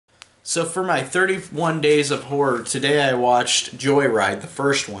So for my 31 days of horror, today I watched Joyride, the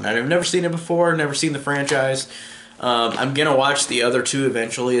first one. I've never seen it before, never seen the franchise. I'm going to watch the other two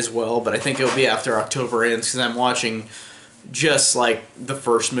eventually as well, but I think it'll be after October ends because I'm watching just like the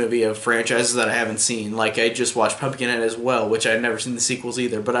first movie of franchises that I haven't seen. Like I just watched Pumpkinhead as well, which I've never seen the sequels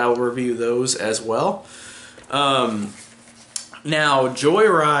either, but I'll review those as well. Now,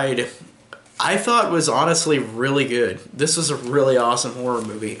 Joyride, I thought was honestly really good. This was a really awesome horror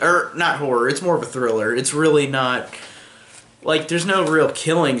movie. Or, not horror, it's more of a thriller. It's really not, like, there's no real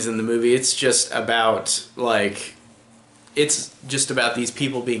killings in the movie. It's just about, like, it's just about these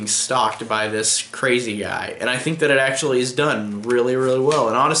people being stalked by this crazy guy. And I think that it actually is done really, really well.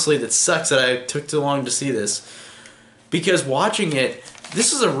 And honestly, that sucks that I took too long to see this. Because watching it,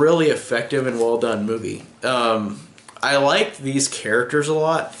 this is a really effective and well done movie. I like these characters a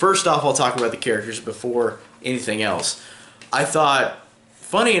lot. First off, I'll talk about the characters before anything else. I thought,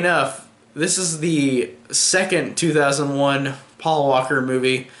 funny enough, this is the second 2001 Paul Walker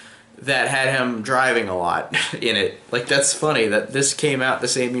movie that had him driving a lot in it. Like, that's funny that this came out the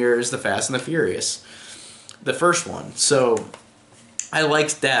same year as The Fast and the Furious, the first one. So I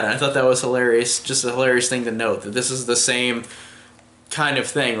liked that, and I thought that was hilarious, just a hilarious thing to note, that this is the same kind of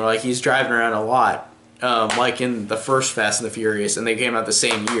thing, where, like, he's driving around a lot. Like in the first Fast and the Furious, and they came out the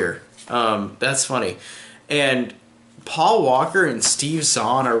same year. That's funny. And Paul Walker and Steve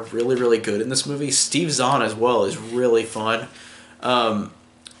Zahn are really, really good in this movie. Steve Zahn as well is really fun. And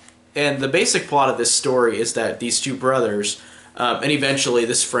the basic plot of this story is that these two brothers, and eventually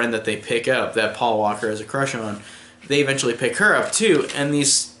this friend that they pick up, that Paul Walker has a crush on, they eventually pick her up too, and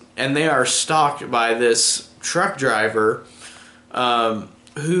they are stalked by this truck driver,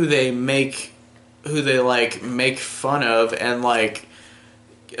 who they make fun of and like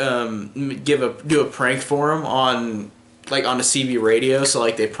do a prank for him on the CB radio. So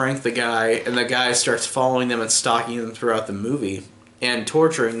like they prank the guy, and the guy starts following them and stalking them throughout the movie and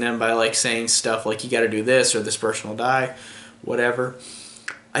torturing them by like saying stuff like, you got to do this or this person will die, whatever.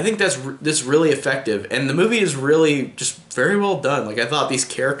 I think that's really effective, and the movie is really just very well done. Like, I thought these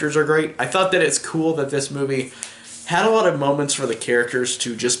characters are great. I thought that it's cool that this movie had a lot of moments for the characters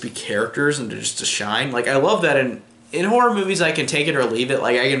to just be characters and to shine. Like, I love that in horror movies I can take it or leave it.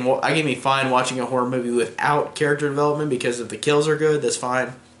 Like, I can be fine watching a horror movie without character development, because if the kills are good, that's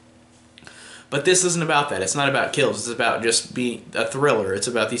fine. But this isn't about that. It's not about kills. It's about just being a thriller. It's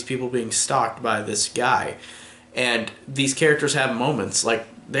about these people being stalked by this guy. And these characters have moments. Like,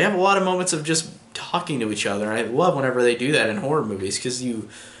 they have a lot of moments of just talking to each other. And I love whenever they do that in horror movies, because you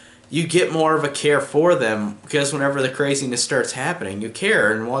get more of a care for them, because whenever the craziness starts happening, you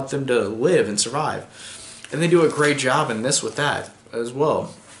care and want them to live and survive. And they do a great job in this with that as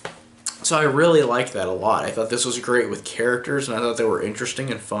well. So I really liked that a lot. I thought this was great with characters, and I thought they were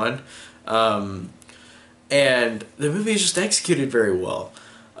interesting and fun. And the movie is just executed very well.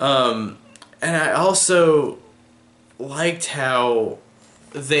 And I also liked how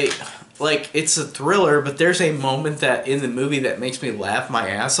it's a thriller, but there's a moment that in the movie that makes me laugh my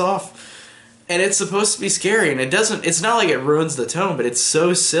ass off. And it's supposed to be scary, and it's not like it ruins the tone, but it's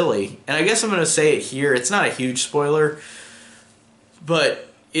so silly. And I guess I'm going to say it here. It's not a huge spoiler, but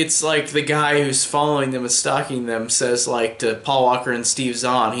it's like the guy who's following them and stalking them says, like, to Paul Walker and Steve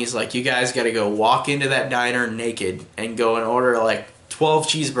Zahn, he's like, you guys got to go walk into that diner naked and go and order like 12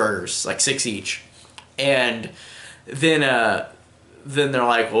 cheeseburgers, like 6 each. And then they're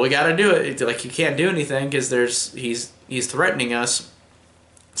like, well, we got to do it. It's like, you can't do anything because he's threatening us.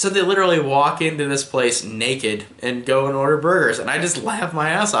 So they literally walk into this place naked and go and order burgers. And I just laughed my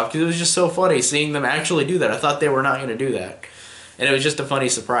ass off because it was just so funny seeing them actually do that. I thought they were not going to do that. And it was just a funny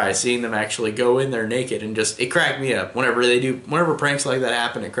surprise seeing them actually go in there naked, and it cracked me up. Whenever pranks like that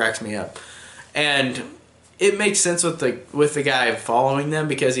happen, it cracks me up. And it makes sense with the guy following them,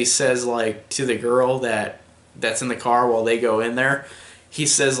 because he says, like, to the girl that's in the car while they go in there, he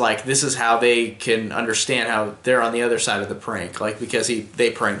says, like, this is how they can understand how they're on the other side of the prank, like, because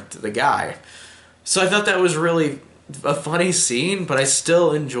they pranked the guy. So I thought that was really a funny scene, but I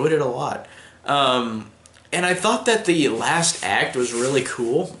still enjoyed it a lot. And I thought that the last act was really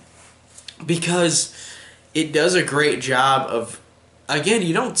cool, because it does a great job of, again,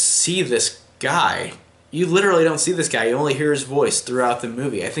 you don't see this guy. You literally don't see this guy. You only hear his voice throughout the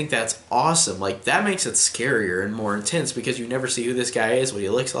movie. I think that's awesome. Like, that makes it scarier and more intense, because you never see who this guy is, what he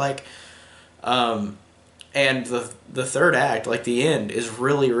looks like. And the third act, like the end, is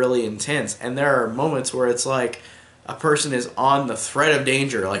really, really intense. And there are moments where it's like a person is on the threat of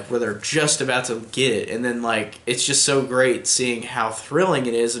danger, like where they're just about to get it. And then, like, it's just so great seeing how thrilling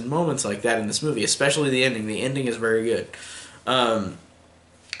it is in moments like that in this movie, especially the ending. The ending is very good.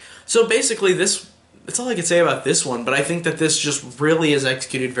 So basically, that's all I can say about this one, but I think that this just really is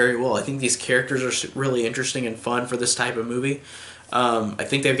executed very well. I think these characters are really interesting and fun for this type of movie. I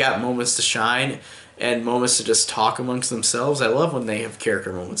think they've got moments to shine and moments to just talk amongst themselves. I love when they have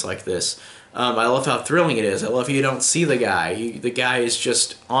character moments like this. I love how thrilling it is. I love how you don't see the guy. The guy is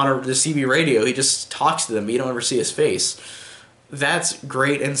just on the CB radio. He just talks to them, but you don't ever see his face. That's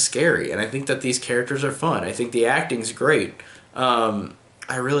great and scary, and I think that these characters are fun. I think the acting's great.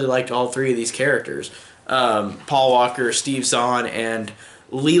 I really liked all three of these characters. Paul Walker, Steve Zahn, and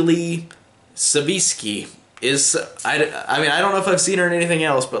Lily Sobieski is... I mean, I don't know if I've seen her in anything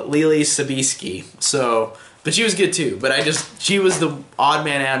else, but Lily Sobieski. So... But she was good too. But she was the odd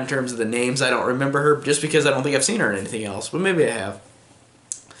man out in terms of the names. I don't remember her just because I don't think I've seen her in anything else. But maybe I have.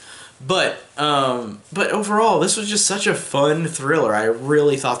 But overall, this was just such a fun thriller. I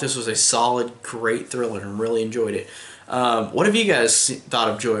really thought this was a solid, great thriller and really enjoyed it. What have you guys thought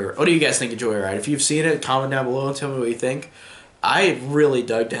of Joyride? What do you guys think of Joyride? If you've seen it, comment down below and tell me what you think. I really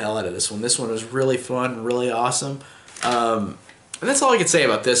dug the hell out of this one. This one was really fun, really awesome. And that's all I can say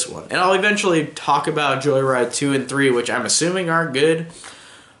about this one. And I'll eventually talk about Joyride 2 and 3, which I'm assuming aren't good.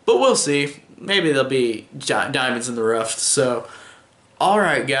 But we'll see. Maybe they'll be diamonds in the rough. So,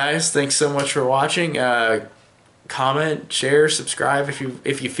 alright guys, thanks so much for watching. Comment, share, subscribe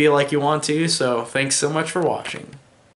if you feel like you want to. So, thanks so much for watching.